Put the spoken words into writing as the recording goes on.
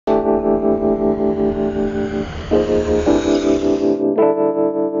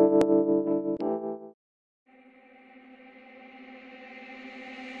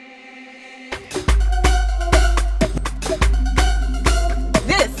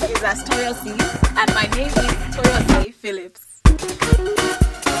is as Toyo sees, and my name is Toyo Phillips.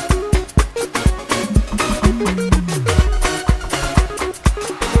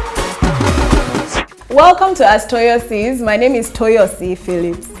 Welcome to As Toyo Sees. My name is Toyo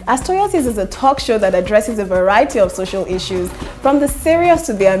Phillips. As Toyo Sees is a talk show that addresses a variety of social issues, from the serious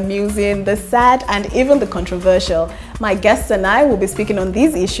to the amusing, the sad, and even the controversial. My guests and I will be speaking on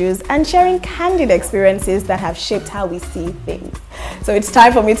these issues and sharing candid experiences that have shaped how we see things. So it's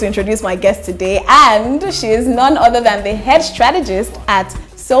time for me to introduce my guest today, and she is none other than the head strategist at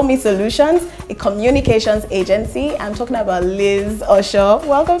S1E8 Solutions, a communications agency. I'm talking about Liz Osho.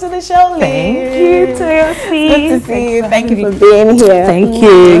 Welcome to the show, Liz. Thank you, Toyo. Good to see you. Thank you for being here. Thank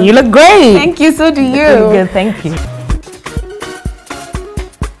you. You look great. Thank you. So do you. Good. Thank you.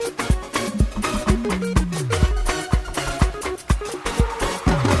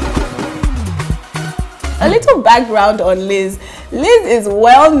 A little background on Liz. Liz is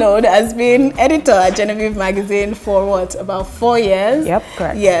well known as being editor at Genevieve magazine for what, about 4 years? Yep,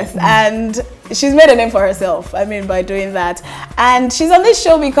 correct. Yes, and she's made a name for herself, by doing that. And she's on this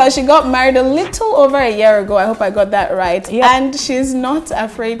show because she got married a little over a year ago. I hope I got that right. Yep. And she's not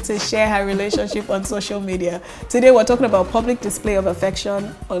afraid to share her relationship on social media. Today we're talking about public display of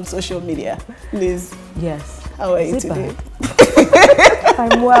affection on social media. Liz. Yes. How are you today?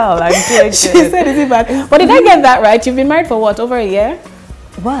 I'm well. I'm doing good. She said, is it bad? But did I get that right? You've been married for what, over a year?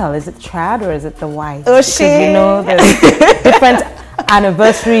 Well, is it trad or is it the wife? Oh, because you know there's different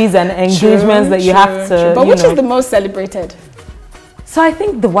anniversaries and engagements that you have to. But which is the most celebrated? So I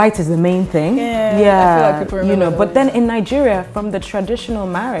think the white is the main thing. Yeah. I feel like people remember but then in Nigeria, from the traditional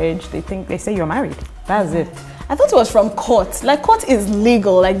marriage, they say you're married. That's it. I thought it was from court. Like, court is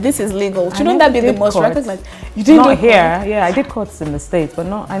legal. Like, this is legal. Shouldn't that be the most recognized? You didn't do here. Yeah, I did courts in the States, but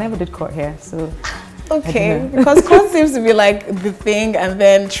I never did court here. So okay, because court seems to be like the thing, and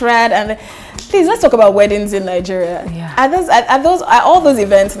then trad, and then, please let's talk about weddings in Nigeria. Yeah. Are all those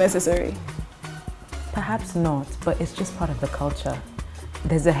events necessary? Perhaps not, but it's just part of the culture.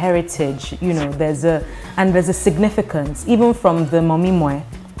 There's a heritage, there's a significance, even from the momimoy.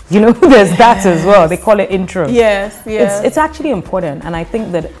 There's that as well. They call it intro. Yes. It's actually important, and I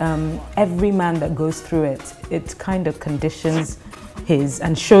think that every man that goes through it kind of conditions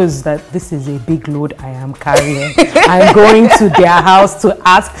and shows that this is a big load I am carrying. I'm going to their house to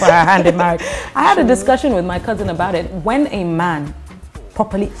ask for her hand in marriage. I had a discussion with my cousin about it. When a man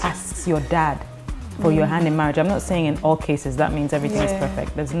properly asks your dad for your hand in marriage, I'm not saying in all cases that means everything is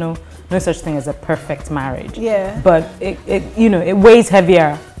perfect. There's no such thing as a perfect marriage. Yeah. But it weighs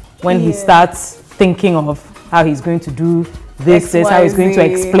heavier when he starts thinking of how he's going to do this, how he's going to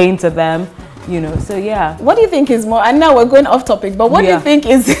explain to them, so yeah. What do you think is more, and now we're going off topic, but what do you think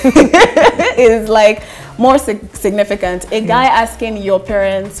is is like more significant? A guy asking your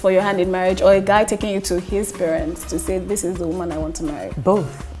parents for your hand in marriage, or a guy taking you to his parents to say, this is the woman I want to marry?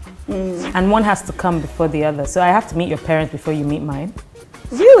 Both. And one has to come before the other. So I have to meet your parents before you meet mine.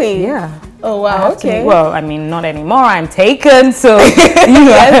 Really? Yeah. Oh wow. Okay. Well, I mean, not anymore. I'm taken, so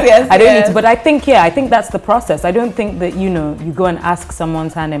yes, I don't need to. But I think that's the process. I don't think that you go and ask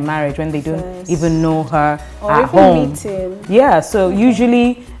someone's hand in marriage when they don't even know her at home. Meeting. Yeah. So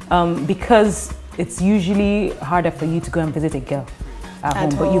usually, because it's usually harder for you to go and visit a girl at home,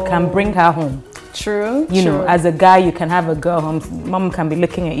 but you can bring her home. True. As a guy, you can have a girl home. Mom can be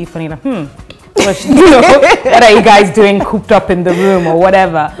looking at you funny, like, what are you guys doing cooped up in the room or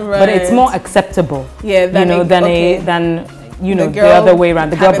whatever? Right. But it's more acceptable. Yeah. Than the other way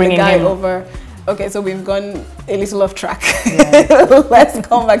around. The girl bringing the guy him over. Okay, so we've gone a little off track. Yeah. Let's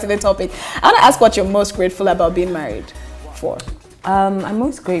come back to the topic. I want to ask what you're most grateful about being married for. I'm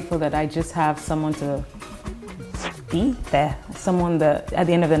most grateful that I just have someone to be there. Someone that at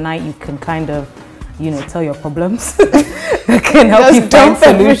the end of the night you can kind of tell your problems, can help you find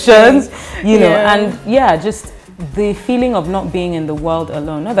solutions, and just the feeling of not being in the world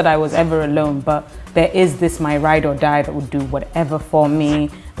alone. Not that I was ever alone, but there is this my ride or die that would do whatever for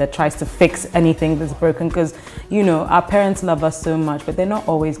me, that tries to fix anything that's broken, because our parents love us so much, but they're not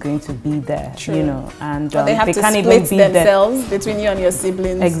always going to be there. True. And they have to split themselves between you and your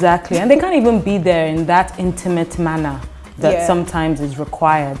siblings. Exactly. And they can't even be there in that intimate manner that sometimes is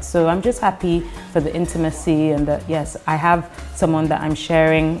required. So I'm just happy for the intimacy, and that yes, I have someone that I'm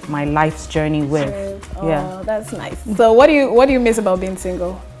sharing my life's journey with. Oh, that's nice. So what do you miss about being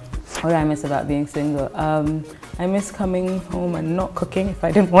single? What do I miss about being single? I miss coming home and not cooking if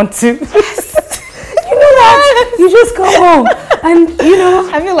I didn't want to. You know that? You just go home and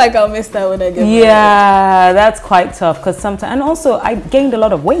I feel like I'll miss that when I get married. Yeah, that's quite tough, because sometimes, and also I gained a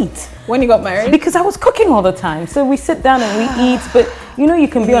lot of weight. When you got married? Because I was cooking all the time. So we sit down and we eat, but You know, you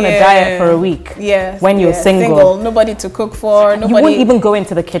can be on a diet for a week. When you're single. Nobody to cook for. Nobody. You won't even go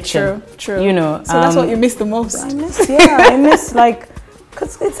into the kitchen. True. You know. So that's what you miss the most. I miss like,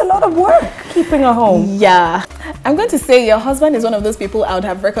 because it's a lot of work keeping a home. Yeah. I'm going to say your husband is one of those people I would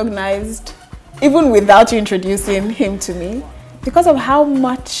have recognized even without you introducing him to me, because of how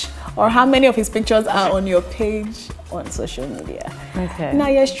much or how many of his pictures are on your page on social media. Okay. Now,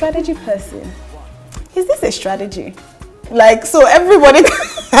 you're a strategy person. Is this a strategy? Like, so everybody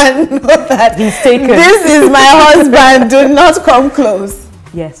can know that he's taken. This is my husband, do not come close.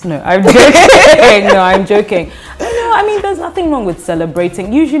 Yes, no, I'm joking. No, I'm joking. No, I mean, there's nothing wrong with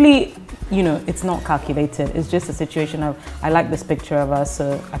celebrating. Usually, you know, it's not calculated. It's just a situation of, I like this picture of us,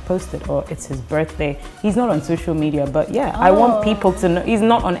 so I post it, or it's his birthday. He's not on social media, but yeah, I want people to know. He's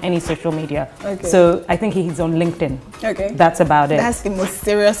not on any social media. Okay. So I think he's on LinkedIn. Okay. That's about it. That's the most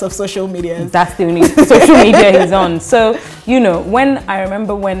serious of social media. That's the only social media he's on. So, you know, I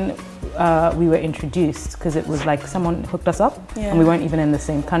remember when we were introduced, because it was like someone hooked us up and we weren't even in the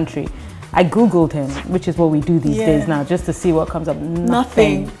same country. I Googled him, which is what we do these days now, just to see what comes up.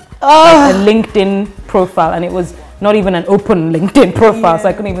 Nothing. Like a LinkedIn profile, and it was not even an open LinkedIn profile, so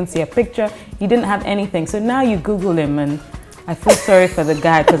I couldn't even see a picture. He didn't have anything. So now you Google him, and I feel sorry for the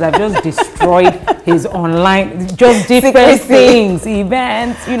guy, because I've just destroyed his online, just different things,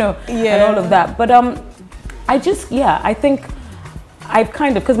 events, you know, and all of that. But I think I've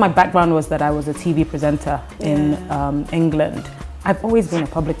kind of, because my background was that I was a TV presenter in England. I've always been a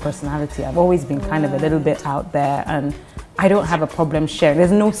public personality. I've always been kind of a little bit out there, and I don't have a problem sharing.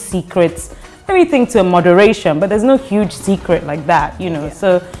 There's no secrets, everything to moderation, but there's no huge secret like that, you know.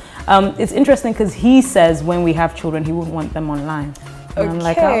 So it's interesting, because he says when we have children, he wouldn't want them online. And I'm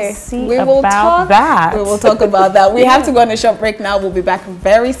like, I'll see about that. We will talk about that. We have to go on a short break now. We'll be back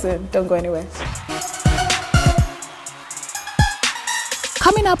very soon. Don't go anywhere.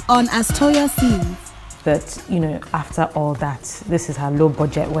 Coming up on As Toyo Sees. That, you know, after all that, this is her low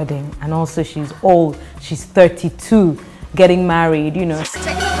budget wedding, and also she's old, she's 32, getting married, you know.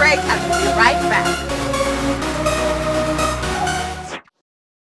 Taking a break, and we'll be right back.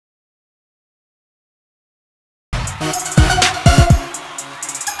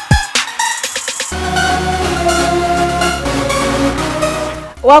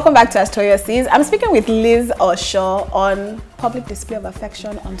 Welcome back to As Toyo Sees. I'm speaking with Liz Osho on public display of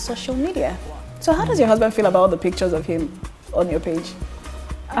affection on social media. So how does your husband feel about all the pictures of him on your page?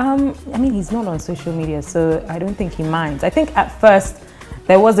 I mean, he's not on social media, so I don't think he minds. I think at first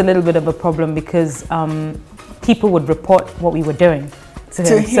there was a little bit of a problem, because people would report what we were doing to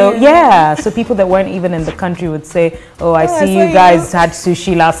him. So yeah, so people that weren't even in the country would say, oh, I see you guys had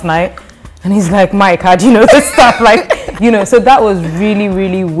sushi last night. And he's like, Mike, how do you know this stuff? Like, you know, so that was really,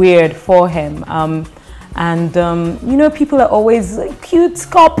 really weird for him. You know, people are always like, cute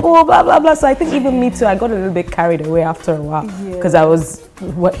couple, blah, blah, blah. So I think even me too, I got a little bit carried away after a while, because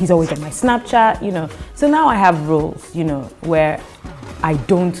he's always on my Snapchat, you know. So now I have rules, you know, where I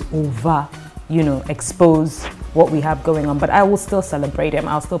don't expose what we have going on, but I will still celebrate him.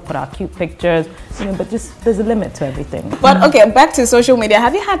 I'll still put our cute pictures, you know, but just there's a limit to everything. But okay, back to social media.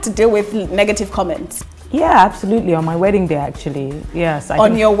 Have you had to deal with negative comments? Yeah, absolutely. On my wedding day, actually. Yes.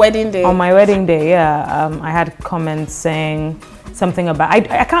 On your wedding day? On my wedding day, yeah. I had comments saying something about,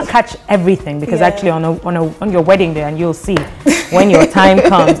 I can't catch everything, because actually on your wedding day, and you'll see when your time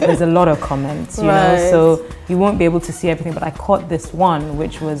comes, there's a lot of comments, you know, so you won't be able to see everything. But I caught this one,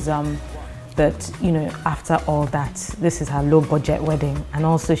 which was that, you know, after all that, this is her low budget wedding, and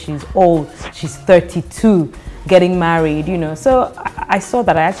also she's old, she's 32, getting married, you know. So I saw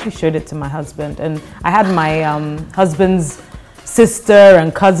that. I actually showed it to my husband, and I had my husband's sister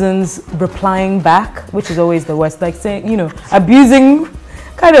and cousins replying back, which is always the worst, like saying, you know, abusing,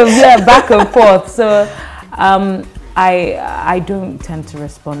 kind of, back and forth. So I don't tend to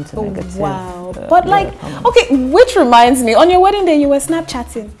respond to negative. Wow. But like, okay, which reminds me, on your wedding day, you were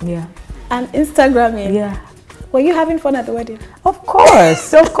Snapchatting. Yeah. And Instagramming. Yeah. Were you having fun at the wedding? Of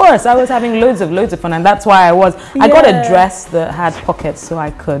course, of course. I was having loads of fun, and that's why I got a dress that had pockets, so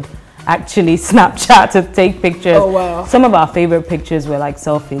I could actually Snapchat to take pictures. Oh wow. Some of our favorite pictures were like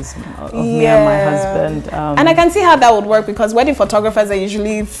selfies of me and my husband. And I can see how that would work, because wedding photographers are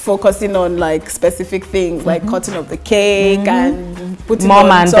usually focusing on like specific things, like cutting of the cake and putting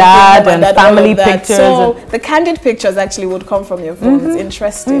mom and dad and family pictures. So the candid pictures actually would come from your phone. It's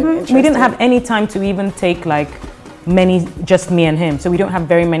interesting. We didn't have any time to even take like just me and him, so we don't have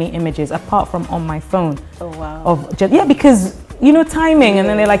very many images apart from on my phone. Oh wow. Of just, because you know, timing, and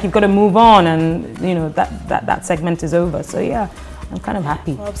then they're like, you've got to move on, and you know, that segment is over. So yeah, I'm kind of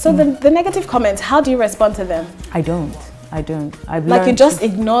happy. So the negative comments, how do you respond to them? I don't. I don't. I've like, you learned just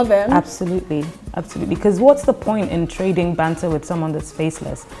ignore them? Absolutely, absolutely. Because what's the point in trading banter with someone that's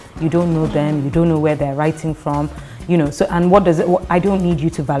faceless? You don't know them, you don't know where they're writing from, you know. So, and what does it, I don't need you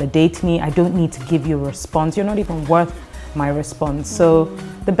to validate me, I don't need to give you a response. You're not even worth my response. So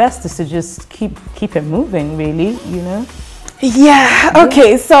the best is to just keep it moving, really, you know. Yeah,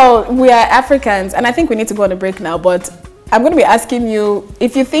 okay, so we are Africans, and I think we need to go on a break now, but I'm going to be asking you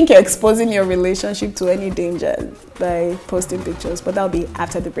if you think you're exposing your relationship to any danger by posting pictures, but that'll be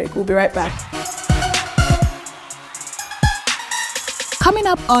after the break. We'll be right back. Coming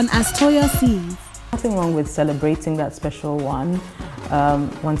up on As Toyo Sees. Nothing wrong with celebrating that special one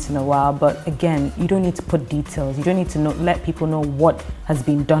once in a while, but again, you don't need to put details. You don't need to let people know what has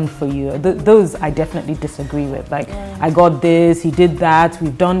been done for you. Those I definitely disagree with. Like, I got this, he did that,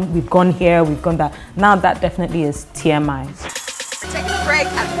 we've gone here, we've gone that. Now that definitely is TMI. We're taking a break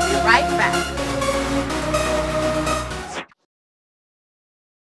and we'll be right back.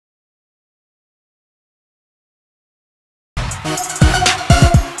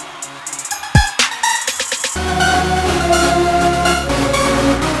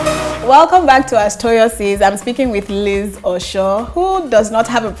 Welcome back to As Toyo Sees. I'm speaking with Liz Osho, who does not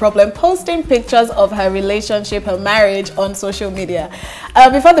have a problem posting pictures of her relationship, her marriage on social media.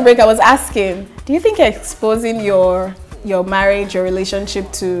 Before the break, I was asking, do you think you're exposing your marriage, your relationship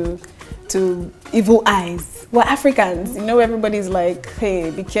to evil eyes? We're Africans, you know, everybody's like,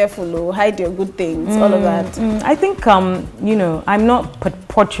 hey, be careful, oh, hide your good things, all of that. I think, you know, I'm not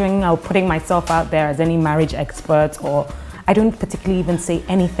portraying or putting myself out there as any marriage expert, or I don't particularly even say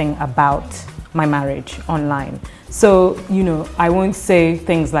anything about my marriage online. So, you know, I won't say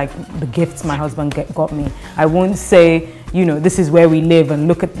things like the gifts my husband got me. I won't say, you know, this is where we live and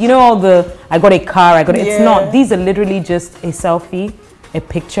look at, you know, all the, I got a car, I got it. It's not, these are literally just a selfie, a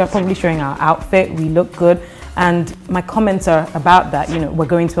picture, probably showing our outfit, we look good. And my comments are about that, you know, we're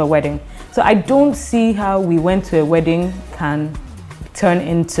going to a wedding. So I don't see how we went to a wedding can turn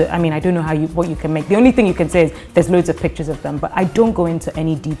into, I mean, I don't know what you can make. The only thing you can say is there's loads of pictures of them, but I don't go into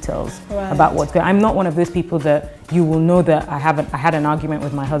any details about what's going on. I'm not one of those people that you will know that I had an argument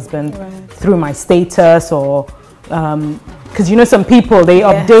with my husband through my status, or because you know some people, they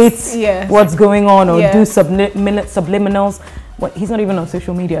update what's going on, or do subliminals. Well, he's not even on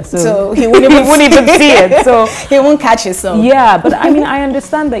social media, so he wouldn't even see it. So he won't catch it. So yeah, but I mean, I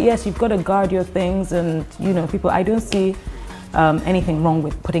understand that, yes, you've got to guard your things, and you know, people, I don't see anything wrong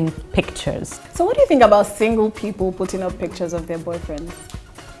with putting pictures. So what do you think about single people putting up pictures of their boyfriends?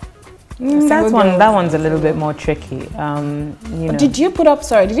 That one's a little bit more tricky. You know. Did you put up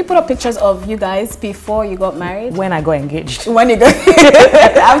pictures of you guys before you got married? When I got engaged. When you got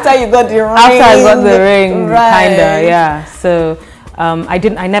after you got the ring. After I got the ring, kinda, yeah. So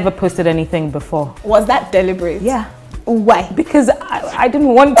I never posted anything before. Was that deliberate? Yeah. Why? Because I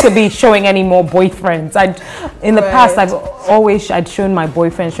didn't want to be showing any more boyfriends. In the past, I'd shown my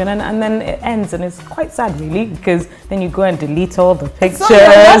boyfriend, and then it ends, and it's quite sad, really, because then you go and delete all the pictures. So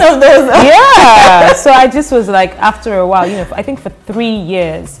one of those. Yeah. So I just was like, after a while, you know, I think for 3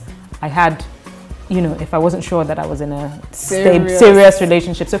 years, I had, you know, if I wasn't sure that I was in a serious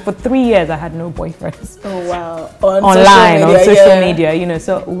relationship. So for 3 years, I had no boyfriends. Oh, wow. On social media, you know.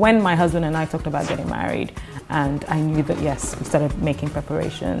 So when my husband and I talked about getting married, and I knew that, yes, we started making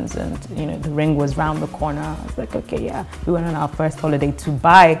preparations, and, you know, the ring was round the corner. I was like, okay, yeah. We went on our first holiday to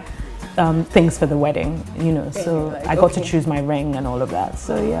buy things for the wedding, you know. So like, I got to choose my ring and all of that.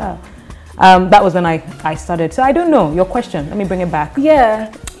 So, yeah. That was when I started. So I don't know, your question, let me bring it back. Yeah.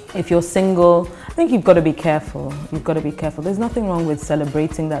 If you're single, I think you've got to be careful. You've got to be careful. There's nothing wrong with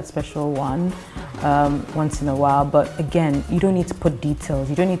celebrating that special one once in a while, but again, you don't need to put details.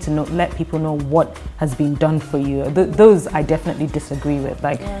 You don't need to let people know what has been done for you. Those I definitely disagree with.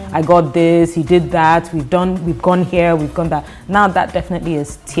 Like, I got this, he did that, we've gone here, we've gone that. Now that definitely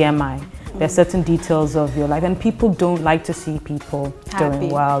is TMI. There's certain details of your life, and people don't like to see people doing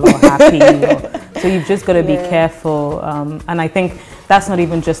well or happy. So you've just got to be careful. And I think that's not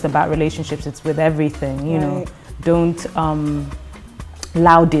even just about relationships, it's with everything, you know. Don't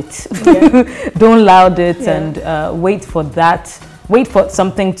loud it. Don't loud it, and wait for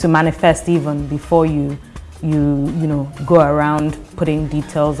something to manifest even before you know, go around putting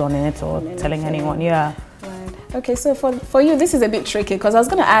details on it or telling anyone. Yeah. Right. Okay, so for you, this is a bit tricky, because I was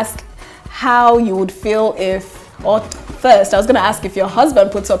going to ask how you would feel if, or first I was going to ask if your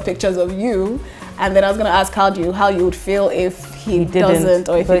husband puts up pictures of you, and then I was going to ask how you would feel if he doesn't,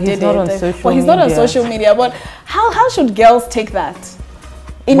 or if he didn't. Not on social well, he's not on social media, but how should girls take that?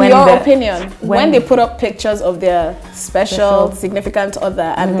 In your opinion, when they put up pictures of their special significant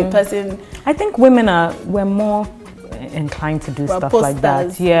other and the person... I think we're more inclined to do We're stuff posters. like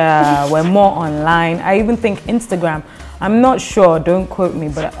that. Yeah, we're more online. I even think Instagram, I'm not sure, don't quote me,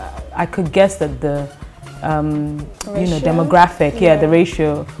 but I could guess that the demographic, the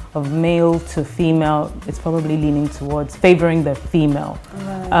ratio of male to female is probably leaning towards favoring the female.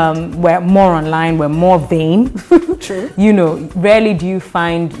 Right. We're more online, we're more vain. True. Rarely do you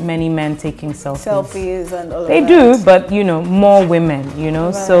find many men taking selfies. Selfies and all of that. They do, but more women,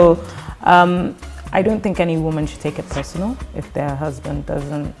 Right. So I don't think any woman should take it personal if their husband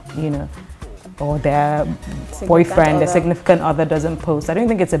doesn't, or their boyfriend, their significant other doesn't post. I don't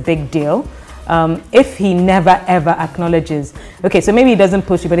think it's a big deal. If he never ever acknowledges, okay, so maybe he doesn't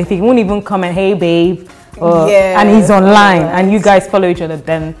post you, but if he won't even comment, hey babe, and he's online and you guys follow each other,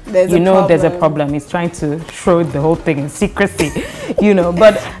 then there's a problem. He's trying to throw the whole thing in secrecy,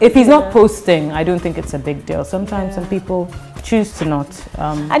 But if he's not posting, I don't think it's a big deal. Sometimes some people choose to not.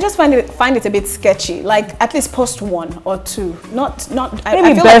 I just find it a bit sketchy. Like, at least post one or two. Not. Maybe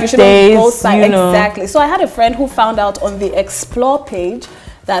I feel birthdays, like you should on both sides. Exactly. So I had a friend who found out on the Explore page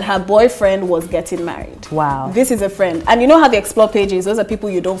that her boyfriend was getting married. Wow. This is a friend. And you know how the Explore page is, those are people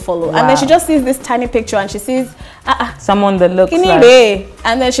you don't follow. Wow. And then she just sees this tiny picture and she sees someone that looks like...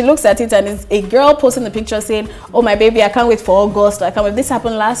 And then she looks at it and it's a girl posting the picture saying, oh my baby, I can't wait for August. I can't wait. This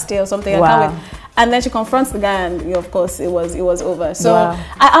happened last year or something. Wow. I can't wait. And then she confronts the guy and of course it was over. So I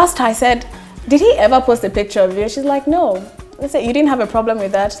asked her, I said, did he ever post a picture of you? She's like, no. I said, you didn't have a problem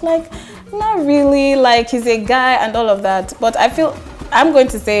with that? She's like, not really. Like, he's a guy and all of that. But I feel... I'm going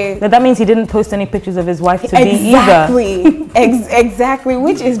to say... But that means he didn't post any pictures of his wife to be either. Exactly,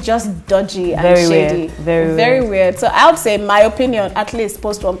 which is just dodgy and shady. Very weird. So I would say, my opinion, at least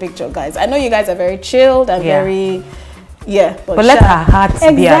post one picture, guys. I know you guys are very chilled and very... Yeah, but let her heart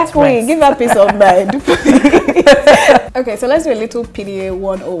be at rest. Give her peace of mind. Okay, so let's do a little PDA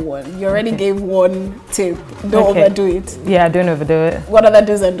 101. You already gave one tip. Don't overdo it. Yeah, don't overdo it. What other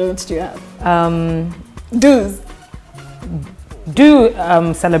do's and don'ts do you have? Do's. Do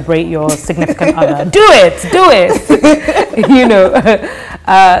celebrate your significant other. Do it.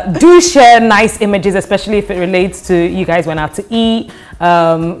 Do share nice images, especially if it relates to you guys went out to eat.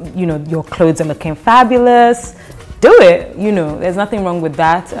 Your clothes are looking fabulous. Do it. There's nothing wrong with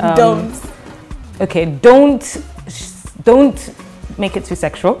that. Don't. Okay, don't make it too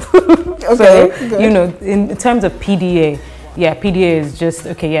sexual. Okay. So, in terms of PDA, PDA is just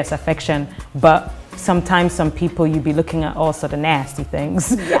yes, affection, but sometimes some people you'd be looking at all sort of nasty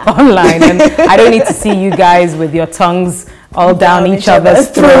things online, and I don't need to see you guys with your tongues all down each other's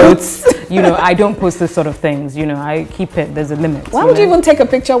throats. I don't post those sort of things. I keep it. There's a limit. Why would you even take a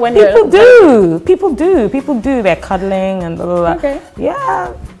picture when People do. They're cuddling and blah, blah, blah. Okay.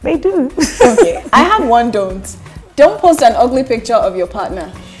 Yeah, they do. Okay. I have one don't. Don't post an ugly picture of your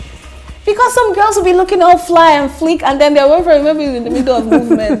partner. Because some girls will be looking all fly and fleek, and then their boyfriend maybe in the middle of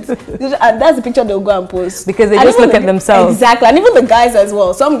movement, and that's the picture they'll go and post. Because they just look at themselves. Exactly, and even the guys as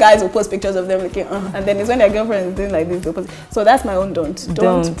well. Some guys will post pictures of them looking, and then it's when their girlfriend is doing like this, they'll post. So that's my own don't.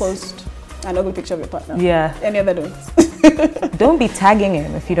 Don't post an ugly picture of your partner. Yeah. Any other don'ts? Don't be tagging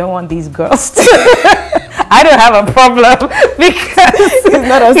him if you don't want these girls to. I don't have a problem because he's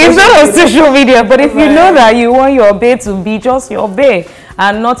not on social media. But if you know that you want your bae to be just your bae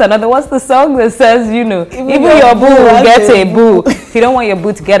and not another, what's the song that says, even your boo will get a boo. If you don't want your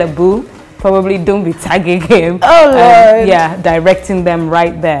boo to get a boo, probably don't be tagging him. Oh Lord. Directing them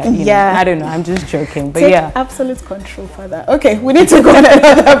right there. I don't know. I'm just joking. But Take absolute control for that. Okay, we need to go on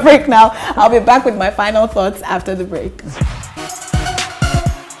another break now. I'll be back with my final thoughts after the break.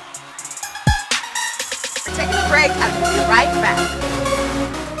 We're taking a break and we'll be right back.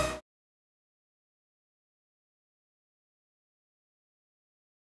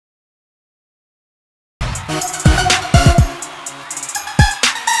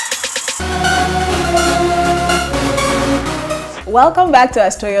 Welcome back to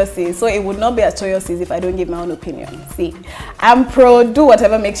As Toyo Sees. So it would not be As Toyo Sees if I don't give my own opinion. See, I'm pro do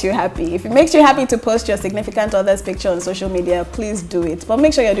whatever makes you happy. If it makes you happy to post your significant other's picture on social media, please do it. But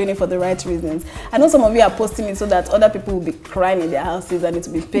make sure you're doing it for the right reasons. I know some of you are posting it so that other people will be crying in their houses and it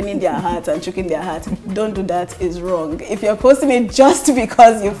will be paining their hearts and choking their hearts. Don't do that. It's wrong. If you're posting it just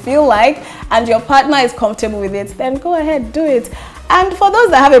because you feel like and your partner is comfortable with it, then go ahead, do it. And for those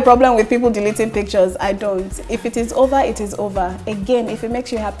that have a problem with people deleting pictures, I don't. If it is over, it is over. Again, if it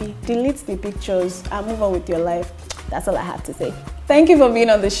makes you happy, delete the pictures and move on with your life. That's all I have to say. Thank you for being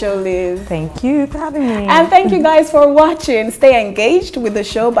on the show, Liz. Thank you for having me. And thank you guys for watching. Stay engaged with the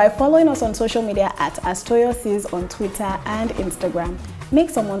show by following us on social media at As Toyo Sees on Twitter and Instagram.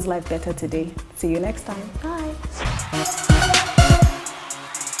 Make someone's life better today. See you next time. Bye.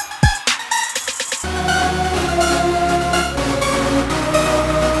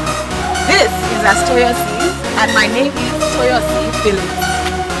 is As Toyo Sees, and my name is Toyo Phillips.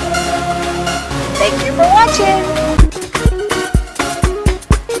 Thank you for watching.